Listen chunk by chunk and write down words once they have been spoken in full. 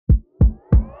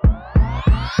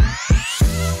Hi,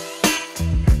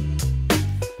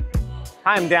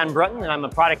 I'm Dan Brunton, and I'm a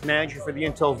product manager for the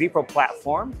Intel vPro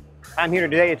platform. I'm here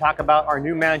today to talk about our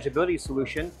new manageability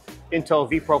solution,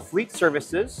 Intel vPro Fleet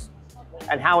Services,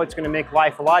 and how it's going to make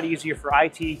life a lot easier for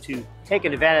IT to take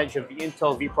advantage of the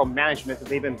Intel vPro management that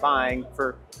they've been buying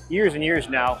for years and years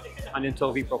now on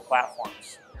Intel vPro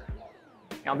platforms.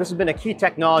 Now, this has been a key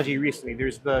technology recently.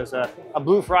 There's a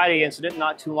Blue Friday incident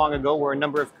not too long ago where a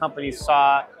number of companies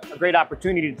saw a great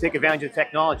opportunity to take advantage of the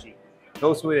technology.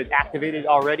 Those who had activated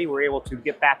already were able to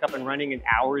get back up and running in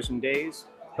hours and days.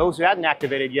 Those who hadn't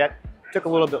activated yet took a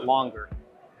little bit longer.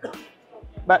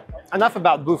 But enough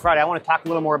about Blue Friday. I want to talk a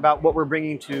little more about what we're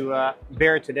bringing to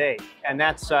bear today. And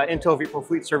that's Intel vPro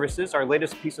Fleet Services, our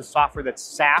latest piece of software that's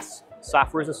SaaS,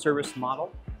 software as a service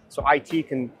model. So IT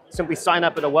can simply sign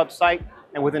up at a website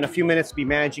and within a few minutes be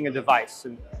managing a device.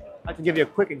 And I'd like to give you a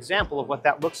quick example of what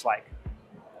that looks like.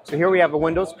 So here we have a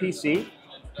Windows PC.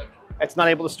 It's not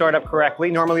able to start up correctly.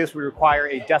 Normally this would require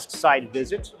a desk side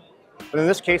visit. But in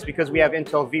this case, because we have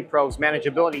Intel vPro's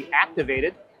manageability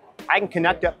activated, I can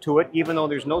connect up to it even though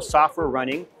there's no software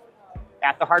running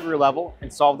at the hardware level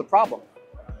and solve the problem.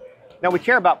 Now we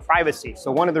care about privacy.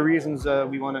 So one of the reasons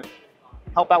we want to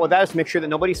help out with that is to make sure that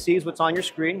nobody sees what's on your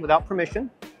screen without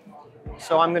permission.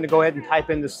 So I'm going to go ahead and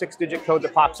type in the 6-digit code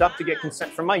that pops up to get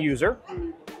consent from my user.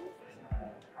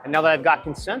 And now that I've got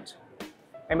consent,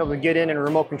 I'm able to get in and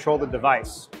remote control the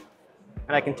device.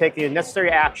 And I can take the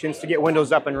necessary actions to get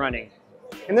Windows up and running.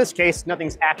 In this case,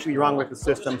 nothing's actually wrong with the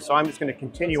system, so I'm just going to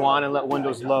continue on and let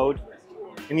Windows load.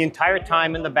 And the entire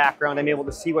time in the background, I'm able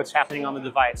to see what's happening on the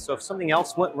device. So if something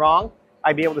else went wrong,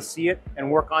 I'd be able to see it and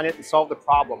work on it and solve the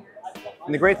problem.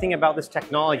 And the great thing about this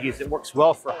technology is it works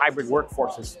well for hybrid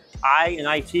workforces. I in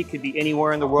IT could be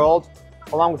anywhere in the world,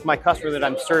 along with my customer that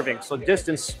I'm serving. So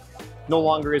distance no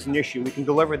longer is an issue. We can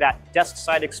deliver that desk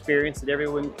side experience that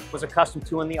everyone was accustomed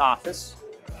to in the office,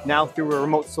 now through a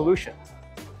remote solution.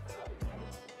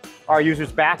 Our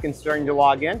user's back and starting to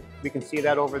log in. We can see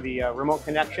that over the remote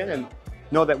connection and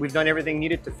know that we've done everything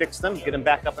needed to fix them, get them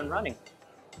back up and running.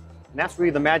 And that's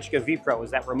really the magic of vPro,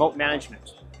 is that remote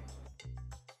management.